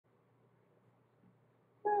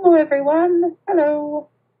Hello, everyone. Hello.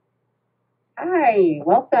 Hi,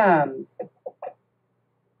 welcome.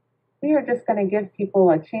 We are just going to give people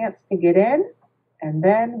a chance to get in, and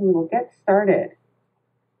then we will get started.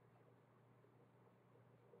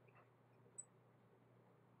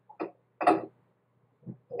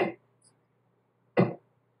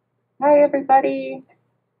 Hi, everybody.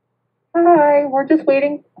 Hi, we're just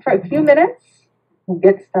waiting for a few minutes. We'll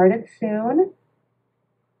get started soon.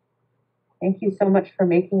 Thank you so much for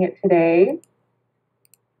making it today.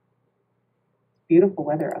 Beautiful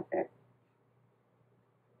weather out there.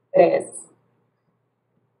 It is.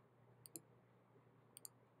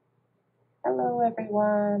 Hello,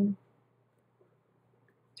 everyone.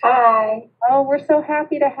 Hi. Oh, we're so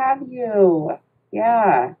happy to have you.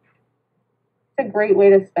 Yeah. It's a great way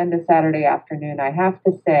to spend a Saturday afternoon, I have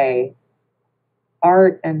to say.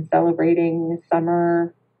 Art and celebrating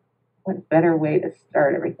summer. What better way to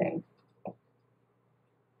start everything?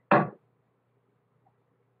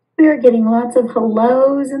 We are getting lots of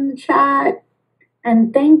hellos in the chat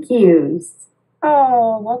and thank yous.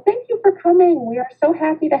 Oh, well, thank you for coming. We are so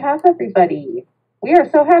happy to have everybody. We are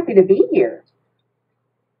so happy to be here.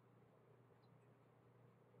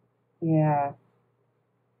 Yeah.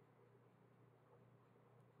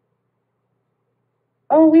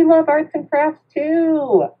 Oh, we love arts and crafts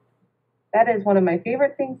too. That is one of my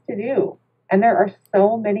favorite things to do. And there are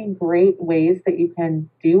so many great ways that you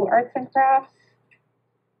can do arts and crafts.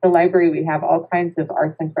 The library, we have all kinds of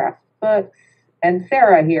arts and crafts books. And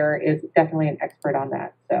Sarah here is definitely an expert on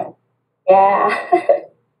that. So, yeah.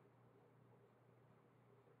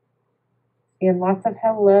 and lots of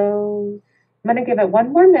hellos. I'm going to give it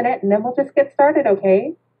one more minute and then we'll just get started,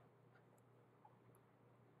 okay?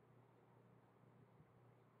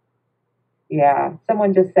 Yeah,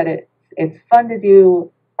 someone just said it. It's fun to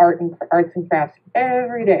do arts and crafts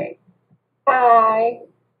every day. Hi.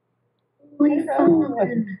 Really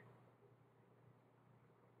fun.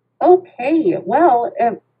 Okay, well,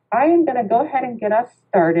 I am going to go ahead and get us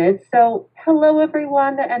started. So, hello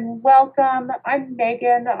everyone and welcome. I'm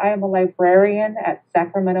Megan. I am a librarian at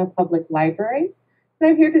Sacramento Public Library. And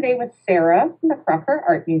I'm here today with Sarah from the Crocker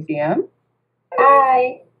Art Museum.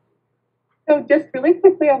 Hi. So just really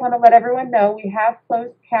quickly, I want to let everyone know we have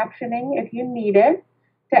closed captioning if you need it.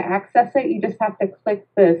 To access it, you just have to click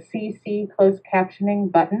the CC closed captioning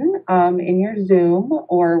button in your Zoom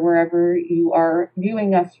or wherever you are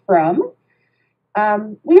viewing us from.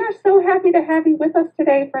 We are so happy to have you with us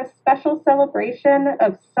today for a special celebration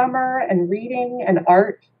of summer and reading and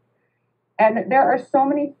art. And there are so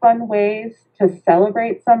many fun ways to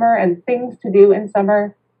celebrate summer and things to do in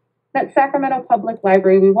summer. At Sacramento Public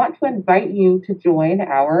Library, we want to invite you to join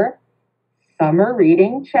our Summer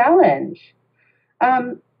Reading Challenge.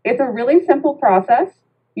 It's a really simple process.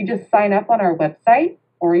 You just sign up on our website,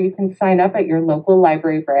 or you can sign up at your local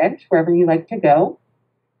library branch, wherever you like to go.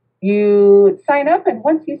 You sign up, and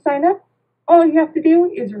once you sign up, all you have to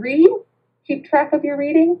do is read, keep track of your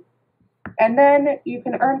reading, and then you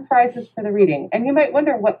can earn prizes for the reading. And you might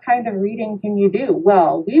wonder, what kind of reading can you do?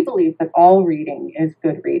 Well, we believe that all reading is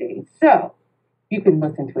good reading. So you can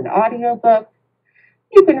listen to an audiobook,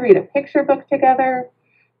 you can read a picture book together,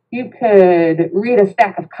 you could read a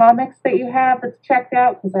stack of comics that you have that's checked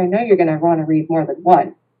out, because I know you're going to want to read more than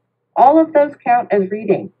one. All of those count as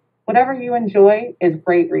reading. Whatever you enjoy is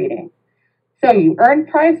great reading. So you earn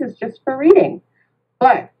prizes just for reading,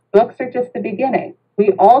 but books are just the beginning.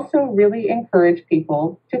 We also really encourage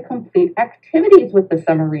people to complete activities with the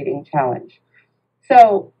Summer Reading Challenge.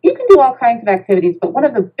 So you can do all kinds of activities, but one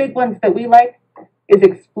of the big ones that we like is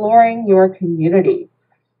exploring your community.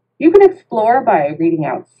 You can explore by reading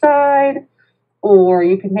outside, or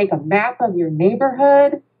you can make a map of your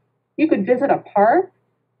neighborhood. You could visit a park.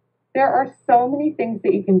 There are so many things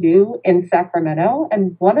that you can do in Sacramento,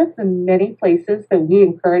 and one of the many places that we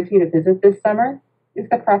encourage you to visit this summer is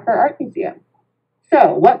the Crocker Art Museum.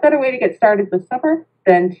 So what better way to get started this summer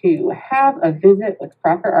than to have a visit with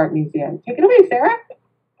Crocker Art Museum? Take it away, Sarah.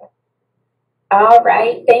 All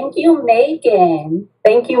right. Thank you, Megan.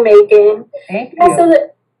 Thank you, Megan. Thank you.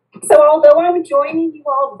 So although I'm joining you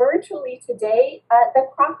all virtually today, the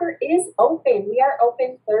Crocker is open. We are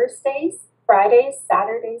open Thursdays, Fridays,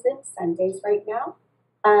 Saturdays, and Sundays right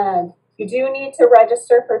now. You do need to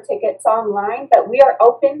register for tickets online, but we are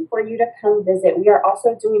open for you to come visit. We are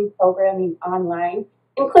also doing programming online,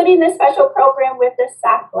 including the special program with the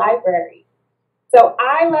SAC Library. So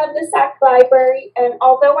I love the SAC Library, and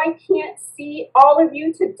although I can't see all of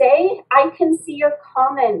you today, I can see your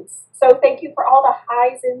comments. So thank you for all the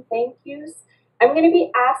highs and thank yous. I'm going to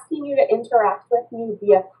be asking you to interact with me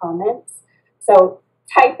via comments. So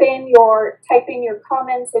type in your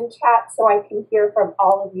comments in chat so I can hear from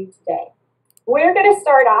all of you today. We're going to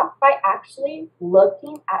start off by actually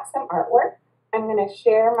looking at some artwork. I'm going to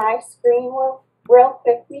share my screen real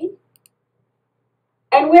quickly.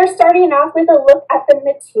 And we're starting off with a look at the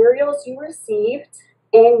materials you received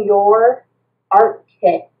in your art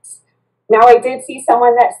kit. Now, I did see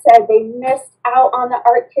someone that said they missed out on the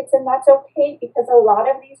art kits, and that's okay because a lot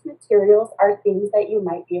of these materials are things that you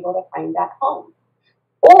might be able to find at home,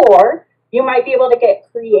 or you might be able to get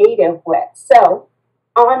creative with. So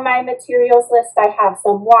on my materials list, I have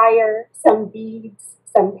some wire, some beads,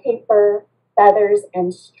 some paper, feathers,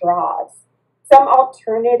 and straws. Some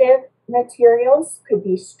alternative materials could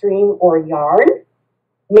be string or yarn.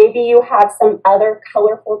 Maybe you have some other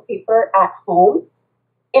colorful paper at home.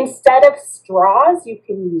 Instead of straws, you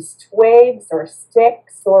can use twigs or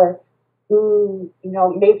sticks or,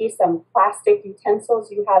 maybe some plastic utensils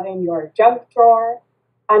you have in your junk drawer.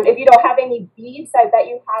 If you don't have any beads, I bet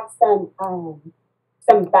you have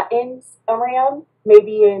some buttons around,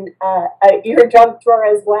 maybe in your junk drawer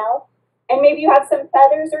as well. And maybe you have some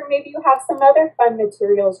feathers, or maybe you have some other fun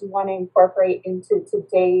materials you want to incorporate into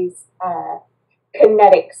today's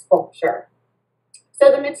kinetic sculpture. So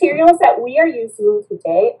the materials that we are using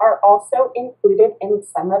today are also included in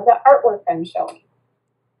some of the artwork I'm showing.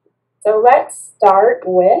 So let's start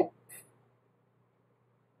with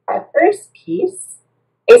our first piece,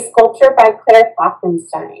 a sculpture by Claire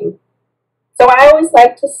Falkenstein. So I always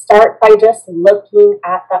like to start by just looking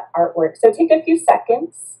at the artwork. So take a few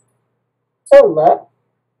seconds to look.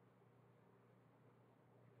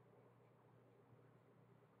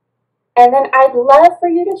 And then I'd love for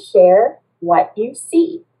you to share what you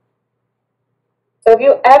see. So if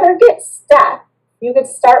you ever get stuck, you could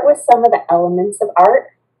start with some of the elements of art,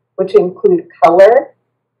 which include color,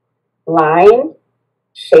 line,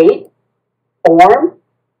 shape, form.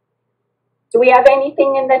 Do we have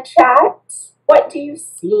anything in the chat? What do you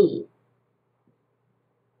see?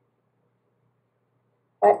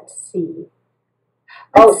 Let's see.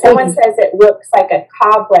 Oh, someone says it looks like a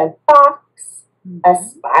cobweb box, a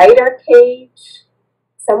spider cage.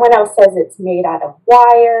 Someone else says it's made out of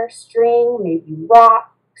wire, string, maybe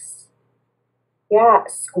rocks. Yeah,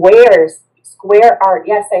 squares, square art.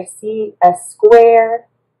 Yes, I see a square.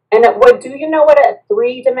 And do you know what a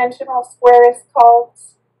three-dimensional square is called?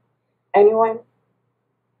 Anyone?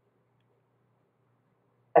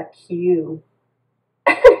 A cube.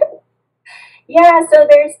 Yeah, so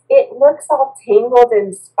it looks all tangled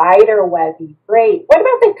in spider webby. Great. What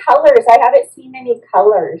about the colors? I haven't seen any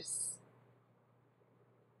colors.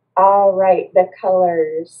 All right, the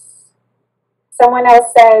colors. Someone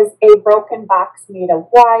else says a broken box made of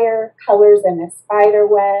wire, colors in a spider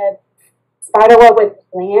web with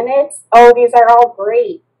planets. Oh, these are all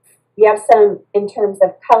great. We have some, in terms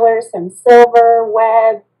of colors, some silver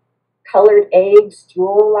web, colored eggs,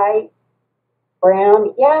 jewel light,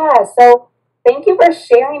 brown. Yeah, so thank you for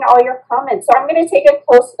sharing all your comments. So I'm going to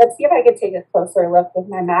let's see if I can take a closer look with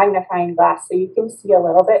my magnifying glass so you can see a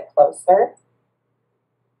little bit closer.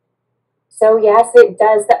 So yes, it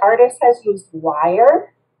does. The artist has used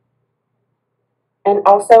wire and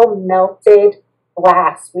also melted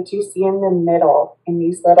glass, which you see in the middle in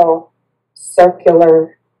these little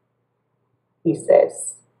circular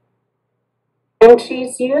pieces. And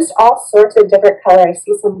she's used all sorts of different color. I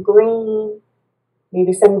see some green,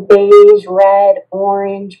 maybe some beige, red,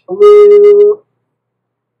 orange, blue.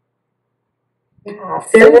 Yeah.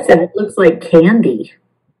 Sarah said it looks like candy.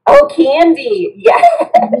 Oh, candy. Yeah.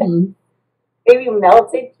 Mm-hmm. Maybe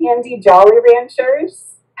melted candy Jolly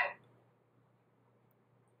Ranchers.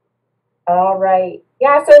 All right.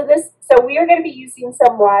 Yeah, so we are going to be using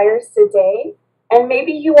some wires today. And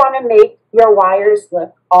maybe you want to make your wires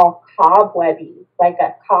look all cobwebby, like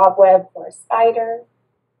a cobweb for a spider.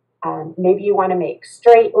 Maybe you want to make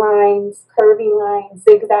straight lines, curvy lines,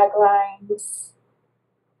 zigzag lines.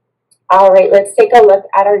 All right, let's take a look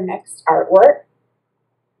at our next artwork.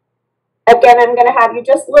 Again, I'm going to have you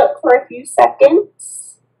just look for a few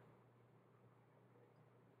seconds.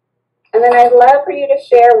 And then I'd love for you to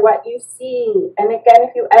share what you see. And again,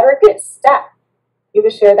 if you ever get stuck, you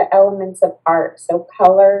can share the elements of art. So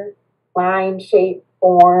color, line, shape,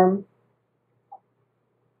 form.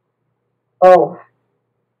 Oh,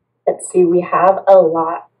 let's see, we have a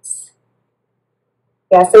lot.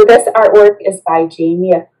 Yeah, so this artwork is by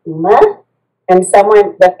Jamie Akuma. And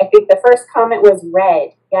I think the first comment was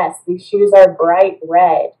red. Yes, these shoes are bright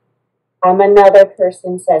red. Another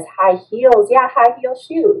person says high heels. Yeah, high heel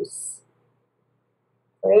shoes.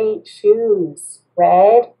 Great shoes.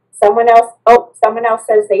 Red. Someone else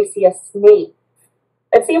says they see a snake.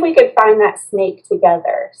 Let's see if we could find that snake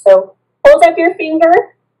together. So hold up your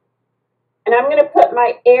finger, and I'm going to put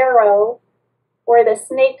my arrow where the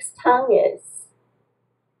snake's tongue is.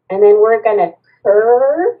 And then we're going to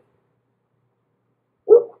curve.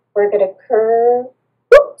 We're going to curve.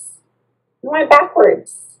 Oops, we went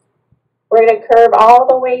backwards. We're going to curve all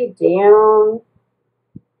the way down.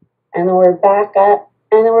 And then we're back up.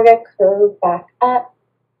 And then we're going to curve back up.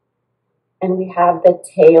 And we have the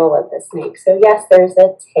tail of the snake. So yes, there's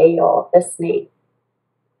a tail of the snake.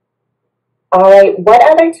 All right, what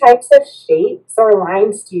other types of shapes or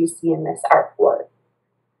lines do you see in this artwork?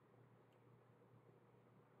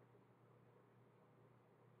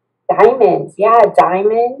 Diamonds, yeah,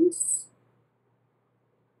 diamonds.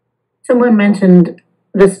 Someone mentioned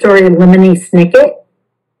the story of Lemony Snicket.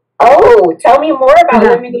 Oh, tell me more about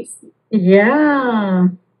Lemony Snicket. Yeah.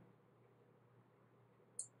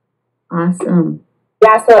 Awesome.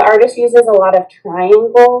 Yeah, so the artist uses a lot of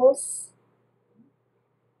triangles.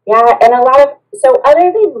 Yeah, and a lot of, so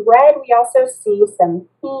other than red, we also see some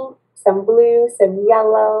pink, some blue, some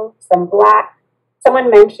yellow, some black. Someone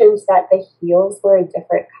mentioned that the heels were a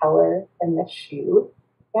different color than the shoe.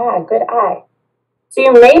 Yeah, good eye. So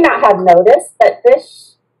you may not have noticed that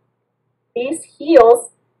these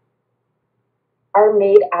heels are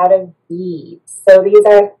made out of beads. So these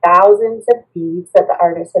are thousands of beads that the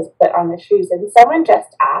artist has put on the shoes. And someone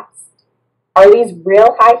just asked, are these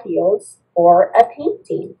real high heels or a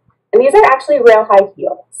painting? And these are actually real high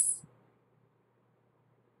heels.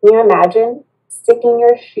 Can you imagine sticking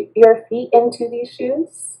your feet into these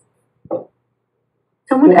shoes?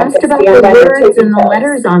 Someone asked about the words and the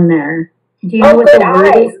letters on there. Do you know what the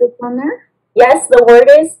word is that's on there? Yes, the word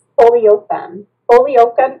is Holyoke.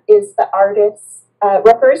 Holyoke is the artist's,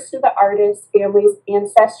 refers to the artist's family's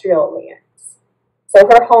ancestral lands. So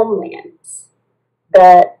her homeland.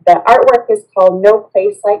 The artwork is called No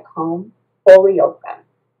Place Like Home, Holyoke.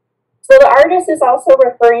 So the artist is also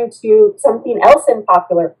referring to something else in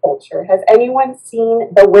popular culture. Has anyone seen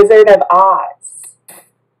The Wizard of Oz?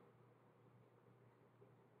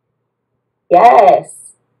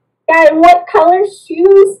 Yes. Yeah, and what color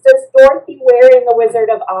shoes does Dorothy wear in The Wizard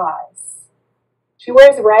of Oz? She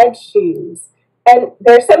wears red shoes. And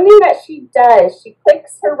there's something that she does. She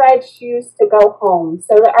clicks her red shoes to go home.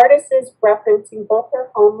 So the artist is referencing both her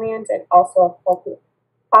homeland and also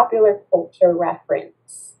a popular culture reference.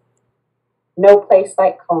 No place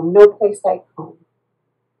like home, no place like home.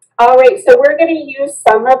 All right, so we're going to use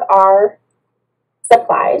some of our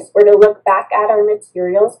supplies. We're going to look back at our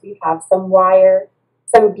materials. We have some wire,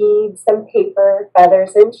 some beads, some paper,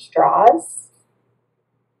 feathers, and straws.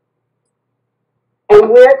 And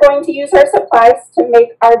we're going to use our supplies to make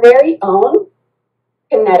our very own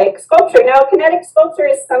kinetic sculpture. Now, kinetic sculpture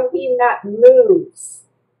is something that moves.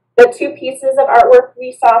 The two pieces of artwork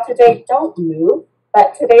we saw today don't move,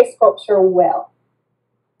 but today's sculpture will.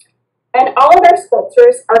 And all of our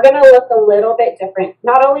sculptures are going to look a little bit different.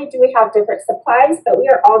 Not only do we have different supplies, but we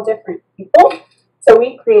are all different people, so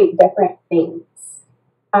we create different things.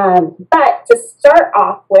 But to start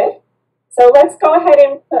off with, so let's go ahead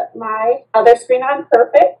and put my other screen on.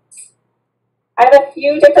 Perfect. I have a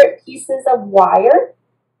few different pieces of wire.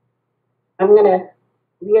 I'm going to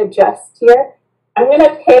readjust here. I'm going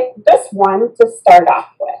to pick this one to start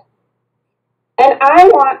off with. And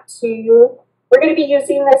we're going to be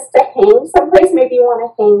using this to hang someplace. Maybe you want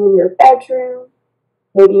to hang in your bedroom.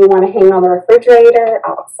 Maybe you want to hang on the refrigerator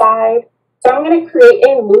outside. So I'm going to create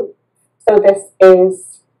a loop so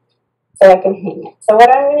I can hang it. So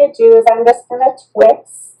what I'm going to do is I'm just going to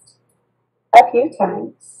twist a few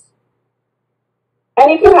times.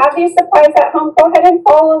 And if you have these supplies at home, go ahead and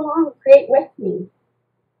follow along, create with me.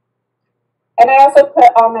 And I also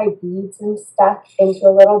put all my beads and stuff into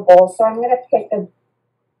a little bowl. So I'm going to pick the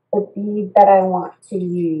bead that I want to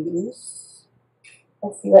use.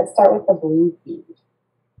 Let's see, let's start with the blue bead.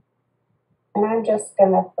 And I'm just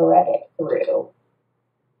going to thread it through.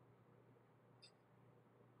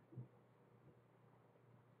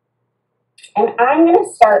 And I'm going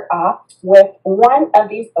to start off with one of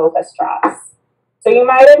these boba straws. So you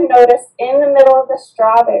might have noticed in the middle of the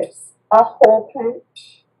straw there's a hole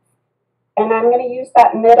punch. And I'm going to use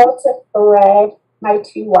that middle to thread my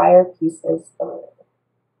two wire pieces through.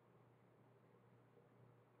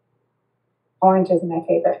 Orange is my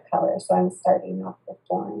favorite color, so I'm starting off with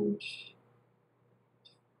orange.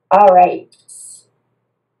 All right.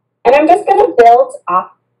 And I'm just going to build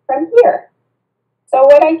off from here. So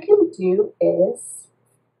what I can do is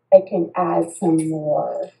I can add some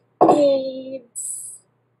more beads.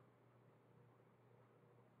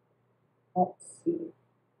 Let's see.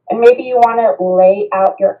 And maybe you want to lay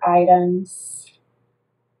out your items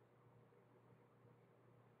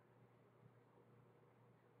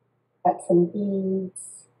Got some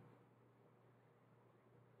beads.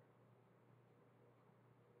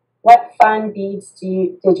 What fun beads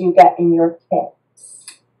did you get in your kits?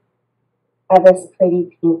 I have this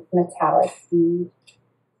pretty pink metallic bead.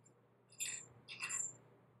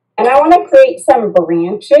 And I want to create some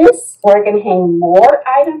branches where I can hang more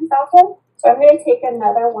items off of. So I'm going to take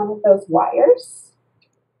another one of those wires.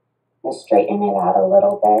 Just straighten it out a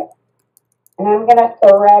little bit. And I'm going to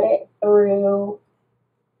thread it through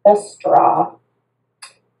the straw.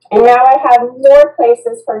 And now I have more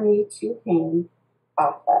places for me to hang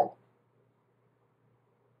off of.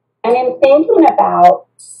 And in thinking about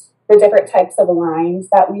the different types of lines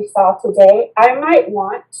that we saw today, I might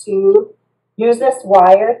want to use this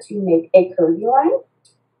wire to make a curvy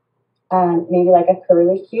line, maybe like a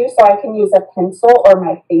curly cue. So I can use a pencil or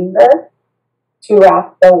my finger to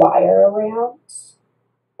wrap the wire around.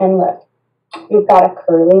 And look, we've got a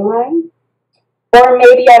curly line. Or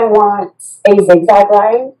maybe I want a zigzag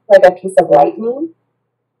line, like a piece of lightning,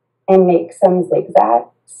 and make some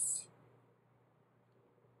zigzags.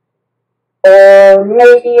 Or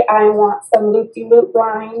maybe I want some loop-de-loop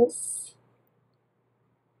lines.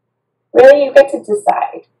 Really, you get to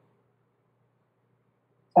decide.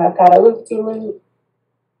 So I've got a loop-de-loop.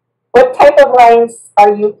 What type of lines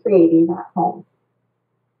are you creating at home?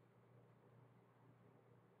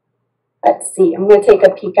 Let's see, I'm going to take a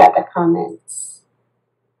peek at the comments.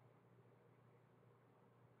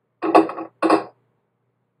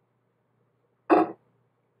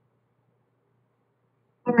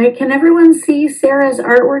 All right, can everyone see Sarah's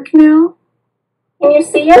artwork now? Can you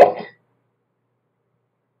see it?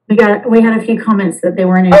 We had a few comments that they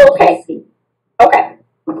weren't able to see. Okay.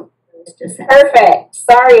 Perfect.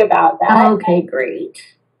 Sorry about that. Okay,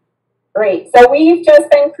 great. Great. So we've just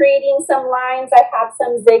been creating some lines. I have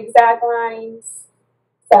some zigzag lines,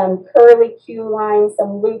 some curly cue lines,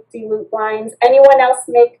 some loop-de-loop lines. Anyone else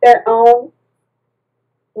make their own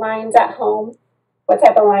lines at home? What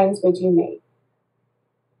type of lines would you make?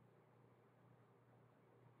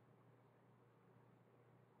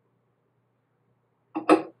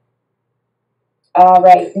 All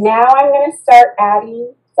right, now I'm going to start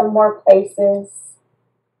adding some more places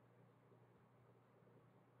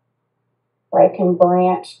where I can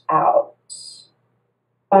branch out.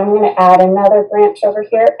 I'm going to add another branch over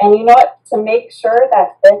here. And you know what? To make sure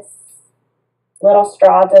that this little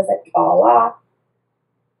straw doesn't fall off,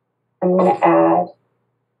 I'm going to add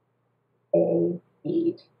a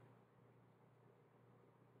bead.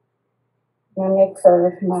 I'm going to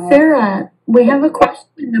curve my... Sarah, we have a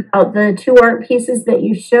question about the two art pieces that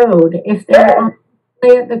you showed. If they're on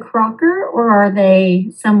display at the Crocker, or are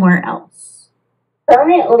they somewhere else?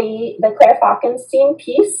 Currently, the Claire Falkenstein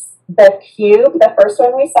piece, the cube, the first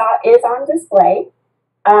one we saw, is on display.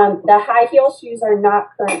 The high heel shoes are not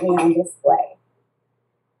currently on display.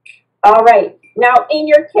 All right. Now, in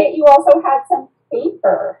your kit, you also had some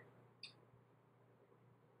paper.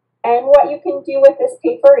 And what you can do with this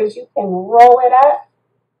paper is you can roll it up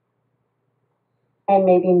and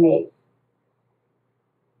maybe make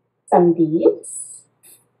some beads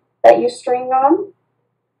that you string on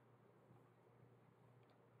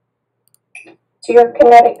to your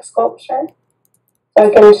kinetic sculpture. So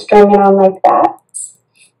you can string it on like that.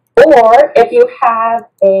 Or if you have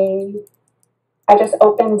I just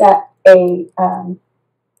opened up a,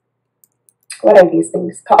 what are these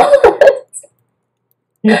things called?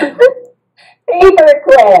 Paper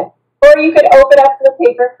clip. Or you could open up the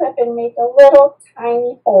paper clip and make a little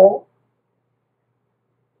tiny hole.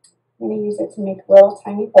 I'm going to use it to make a little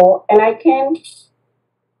tiny hole. And I can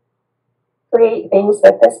create things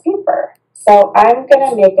with this paper. So I'm going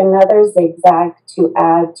to make another zigzag to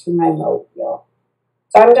add to my mobile.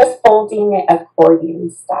 So I'm just folding it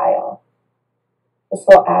accordion style. This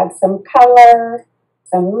will add some color,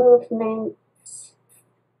 some movement.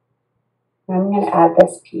 I'm going to add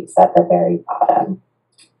this piece at the very bottom.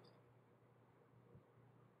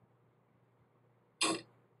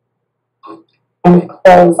 And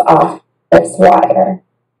close off this wire.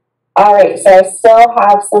 All right, so I still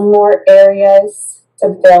have some more areas to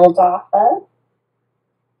build off of.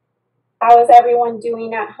 How is everyone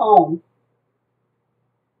doing at home?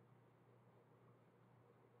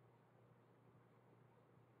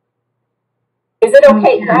 Is it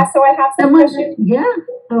okay? Yeah, so I have some questions. Yeah.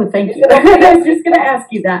 Oh, thank you. Okay? I was just going to ask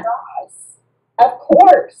you that. Of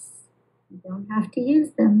course. You don't have to use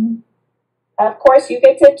them. Of course, you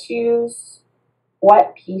get to choose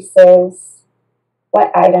what pieces,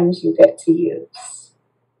 what items you get to use.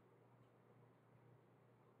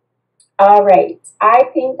 All right. I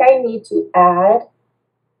think I need to add,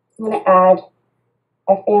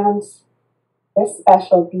 I found this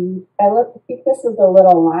special bead. I think this is a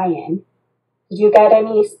little lion. Did you get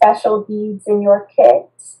any special beads in your kit?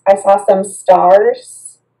 I saw some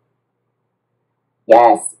stars.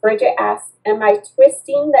 Yes, Bridget asked, am I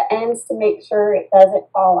twisting the ends to make sure it doesn't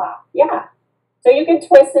fall off? Yeah. So you can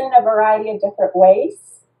twist it in a variety of different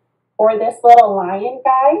ways. For this little lion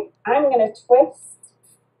guy, I'm going to twist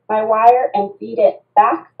my wire and feed it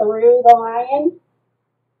back through the lion.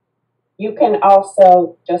 You can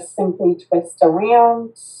also just simply twist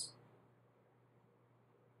around.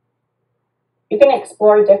 You can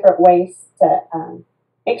explore different ways to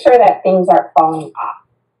make sure that things aren't falling off.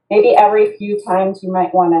 Maybe every few times you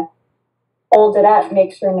might want to hold it up,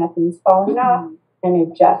 make sure nothing's falling off,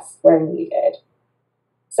 and adjust where needed.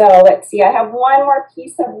 So let's see, I have one more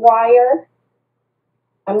piece of wire.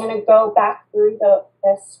 I'm going to go back through the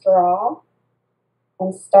straw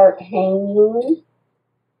and start hanging.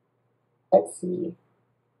 Let's see.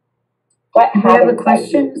 What we have a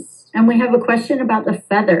question, and we have a question about the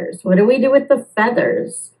feathers. What do we do with the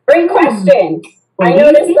feathers? Great question. I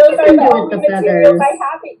noticed those are the only materials I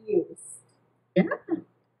haven't used. Yeah.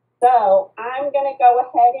 So I'm going to go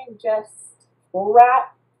ahead and just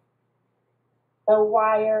wrap the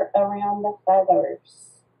wire around the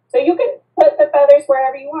feathers. So you can put the feathers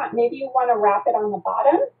wherever you want. Maybe you want to wrap it on the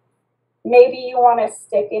bottom. Maybe you want to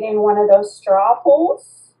stick it in one of those straw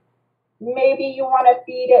holes. Maybe you want to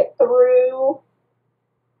feed it through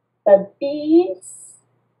the beads.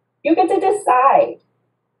 You get to decide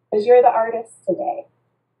because you're the artist today.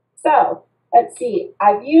 So let's see.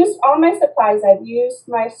 I've used all my supplies. I've used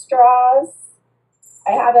my straws.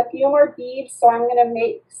 I have a few more beads, so I'm going to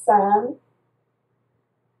make some.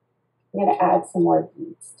 I'm going to add some more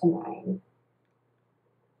beads to mine.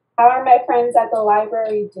 How are my friends at the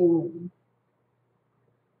library doing?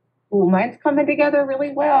 Ooh, mine's coming together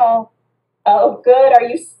really well. Oh, good. Are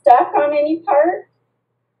you stuck on any part?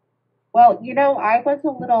 Well, you know, I was a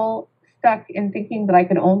little stuck in thinking that I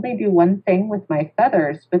could only do one thing with my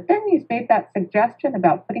feathers, but then you made that suggestion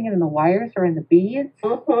about putting it in the wires or in the beads.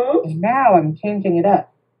 And now I'm changing it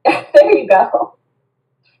up. There you go.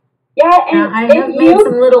 Yeah, and I have made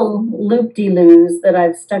some little loop-de-loos that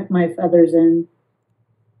I've stuck my feathers in.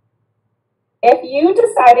 If you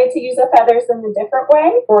decided to use the feathers in a different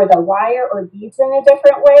way, or the wire or beads in a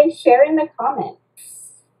different way, share in the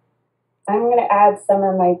comments. I'm going to add some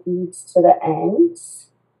of my beads to the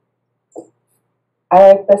ends. I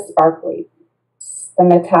like the sparkly beads, the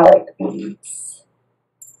metallic beads.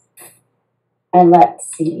 And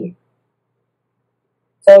let's see.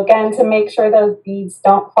 So again, to make sure those beads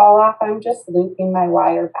don't fall off, I'm just looping my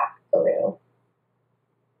wire back through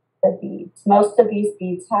the beads. Most of these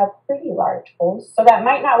beads have pretty large holes, so that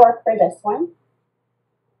might not work for this one.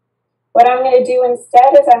 What I'm going to do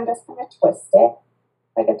instead is I'm just going to twist it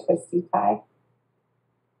like a twisty tie.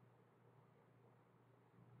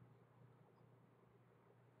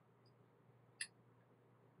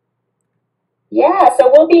 Yeah, so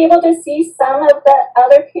we'll be able to see some of the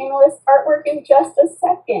other panelists' artwork in just a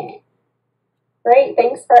second. Great,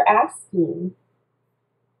 thanks for asking.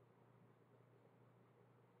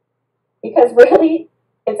 Because really,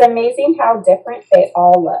 it's amazing how different they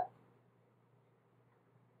all look.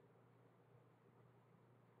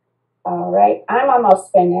 All right, I'm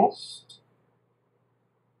almost finished.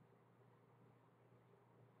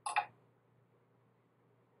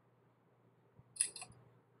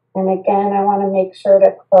 And again, I want to make sure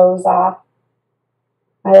to close off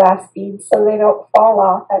my last beads so they don't fall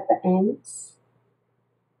off at the ends.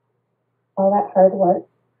 All that hard work.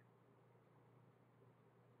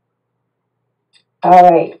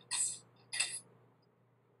 All right.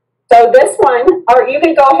 So this one, or you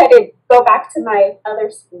can go ahead and go back to my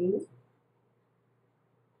other screen.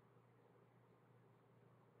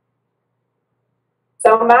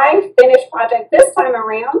 So my finished project this time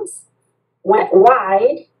around went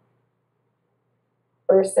wide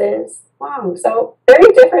versus long. So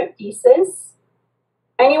very different pieces.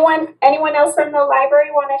 Anyone else from the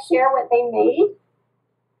library want to share what they made?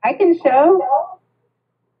 I can show.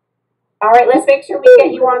 All right, let's make sure we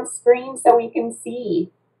get you on screen so we can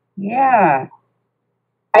see. Yeah.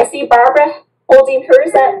 I see Barbara holding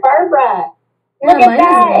hers up. Barbara, Yeah, look at mine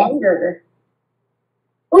that. is longer.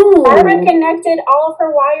 Ooh. Barbara connected all of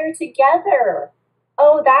her wire together.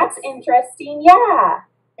 Oh, that's interesting. Yeah.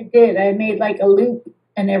 I did. I made like a loop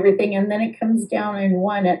and everything, and then it comes down in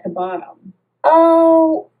one at the bottom.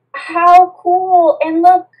 Oh, how cool. And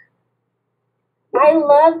look, I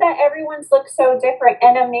love that everyone's look so different.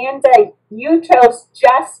 And Amanda, you chose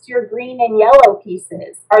just your green and yellow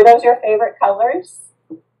pieces. Are those your favorite colors?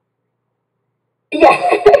 Yeah.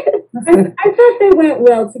 I thought they went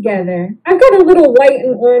well together. I've got a little white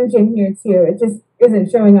and orange in here too. It just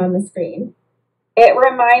isn't showing on the screen. It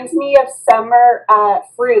reminds me of summer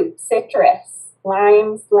fruit, citrus,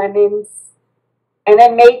 limes, lemons. And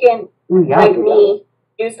then Megan, like me,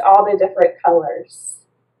 used all the different colors.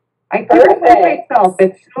 I did it for myself.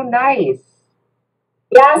 It's so nice.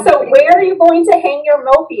 Yeah, so where are you going to hang your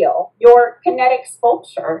mobile, your kinetic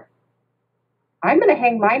sculpture? I'm going to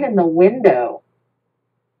hang mine in the window.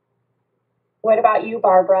 What about you,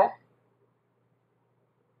 Barbara?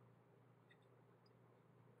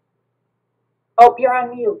 Oh, you're on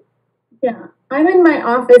mute. Yeah, I'm in my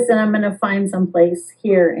office and I'm going to find some place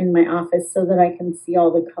here in my office so that I can see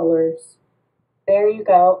all the colors. There you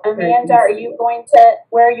go. Amanda,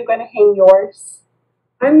 where are you going to hang yours?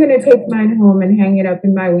 I'm going to take mine home and hang it up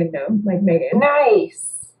in my window, like Megan.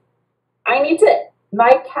 Nice.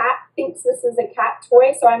 My cat thinks this is a cat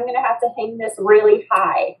toy, so I'm going to have to hang this really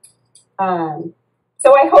high.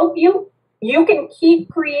 So I hope you can keep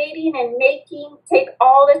creating and making, take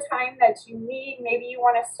all the time that you need. Maybe you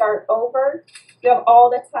want to start over. You have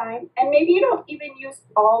all the time. And maybe you don't even use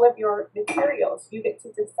all of your materials. You get to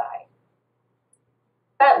decide.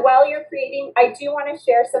 But while you're creating, I do want to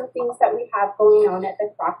share some things that we have going on at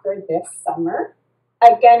the Crocker this summer.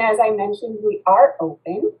 Again, as I mentioned, we are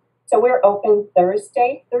open. So we're open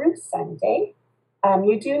Thursday through Sunday.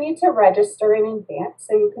 You do need to register in advance,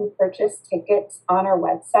 so you can purchase tickets on our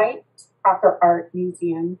website,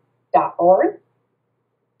 crockerartmuseum.org.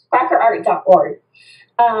 crockerart.org.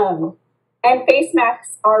 And face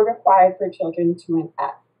masks are required for children 2 and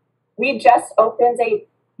up. We just opened a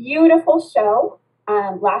beautiful show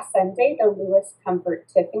last Sunday, the Lewis Comfort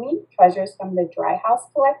Tiffany, Treasures from the Dry House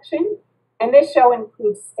collection. And this show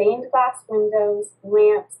includes stained glass windows,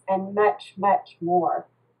 lamps, and much, much more.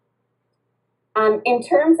 In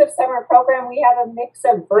terms of summer program, we have a mix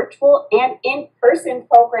of virtual and in-person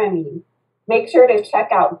programming. Make sure to check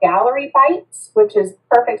out Gallery Bites, which is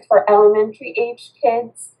perfect for elementary age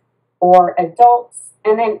kids or adults.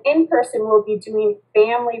 And then in person, we'll be doing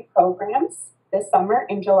family programs this summer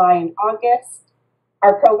in July and August.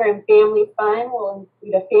 Our program Family Fun will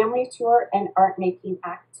include a family tour and art making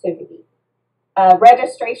activity.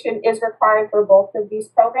 Registration is required for both of these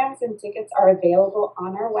programs, and tickets are available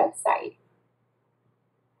on our website.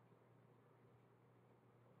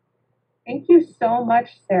 Thank you so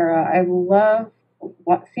much, Sarah. I love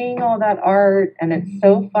seeing all that art, and it's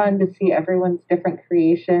so fun to see everyone's different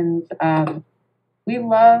creations. We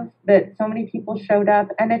love that so many people showed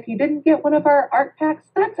up, and if you didn't get one of our art packs,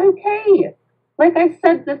 that's okay. Like I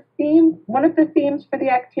said, one of the themes for the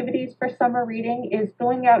activities for summer reading is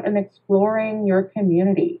going out and exploring your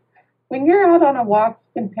community. When you're out on a walk,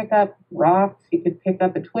 you can pick up rocks, you could pick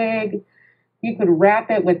up a twig, you could wrap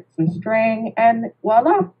it with some string, and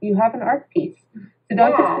voila, you have an art piece. So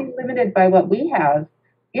don't just be limited by what we have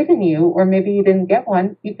given you, or maybe you didn't get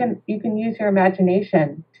one. You can use your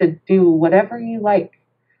imagination to do whatever you like.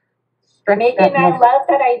 Megan, I love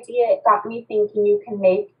that idea. It got me thinking you can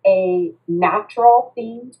make a natural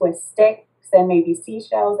themed with sticks and maybe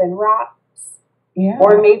seashells and rocks. Yeah.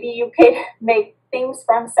 Or maybe you could make things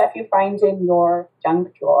from stuff you find in your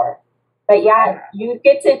junk drawer. But yeah, you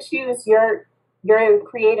get to choose your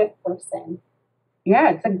creative person.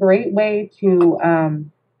 Yeah, it's a great way to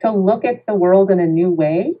look at the world in a new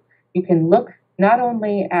way. You can look not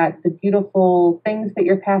only at the beautiful things that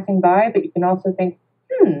you're passing by, but you can also think,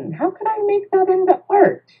 how could I make that into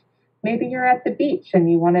art? Maybe you're at the beach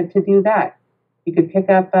and you wanted to do that. You could pick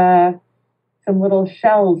up some little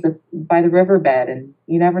shells by the riverbed, and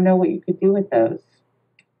you never know what you could do with those.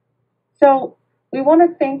 So we want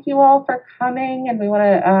to thank you all for coming, and we want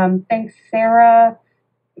to thank Sarah.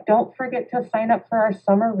 Don't forget to sign up for our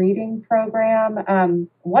summer reading program.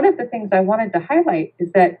 One of the things I wanted to highlight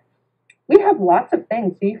is that we have lots of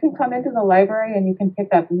things. So you can come into the library and you can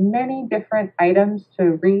pick up many different items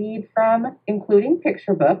to read from, including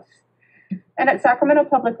picture books. And at Sacramento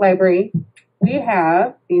Public Library, we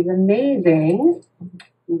have these amazing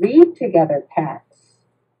Read Together packs.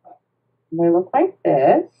 They look like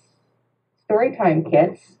this. Storytime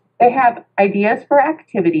kits. They have ideas for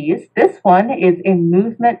activities. This one is a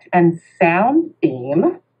movement and sound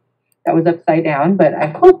theme. That was upside down, but I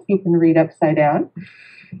hope you can read upside down.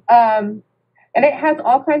 And it has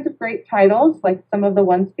all kinds of great titles, like some of the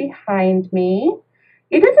ones behind me.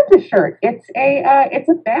 It isn't a shirt. It's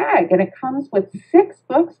a bag, and it comes with 6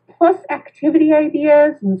 books plus activity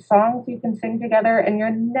ideas and songs you can sing together, and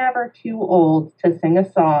you're never too old to sing a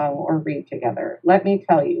song or read together. Let me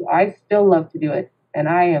tell you, I still love to do it, and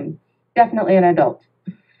I am definitely an adult.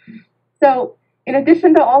 So in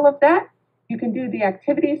addition to all of that, You can do the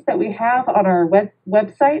activities that we have on our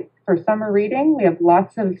website for summer reading. We have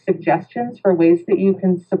lots of suggestions for ways that you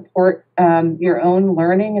can support your own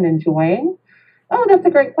learning and enjoying. Oh, that's a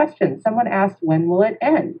great question. Someone asked, when will it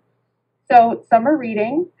end? So summer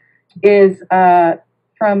reading is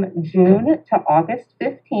from June to August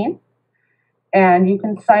 15th, and you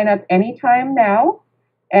can sign up anytime now,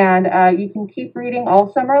 and you can keep reading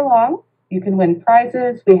all summer long. You can win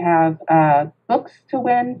prizes. We have books to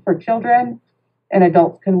win for children, and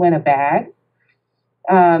adults can win a bag.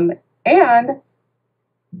 And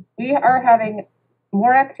we are having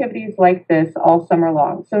more activities like this all summer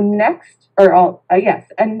long. So next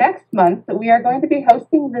month we are going to be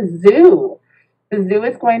hosting the zoo. The zoo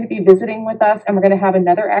is going to be visiting with us, and we're going to have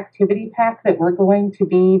another activity pack that we're going to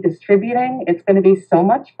be distributing. It's going to be so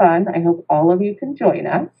much fun. I hope all of you can join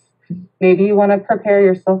us. Maybe you want to prepare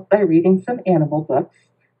yourself by reading some animal books.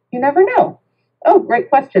 You never know. Oh, great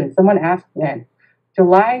question. Someone asked when.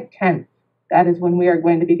 July 10th. That is when we are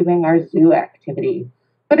going to be doing our zoo activity.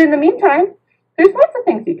 But in the meantime, there's lots of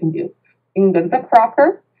things you can do. You can go to the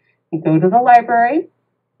Crocker. You can go to the library.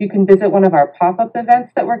 You can visit one of our pop-up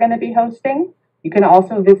events that we're going to be hosting. You can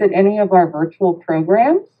also visit any of our virtual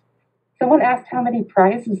programs. Someone asked how many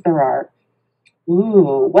prizes there are.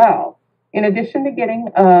 Ooh, well, in addition to getting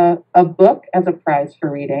a book as a prize for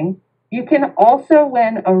reading, you can also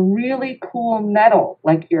win a really cool medal,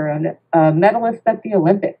 like you're a medalist at the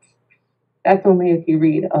Olympics. That's only if you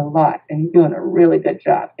read a lot, and you're doing a really good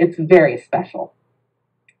job. It's very special.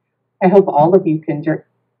 I hope all of you can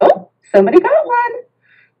oh, somebody got one.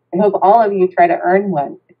 I hope all of you try to earn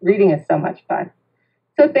one. Reading is so much fun.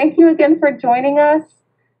 So thank you again for joining us.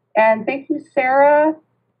 And thank you, Sarah.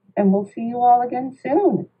 And we'll see you all again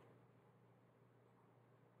soon.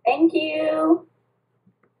 Thank you.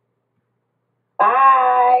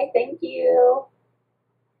 Bye. Thank you.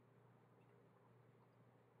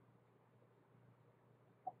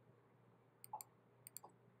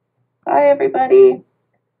 Bye, everybody.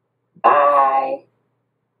 Bye.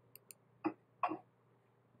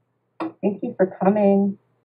 Thank you for coming.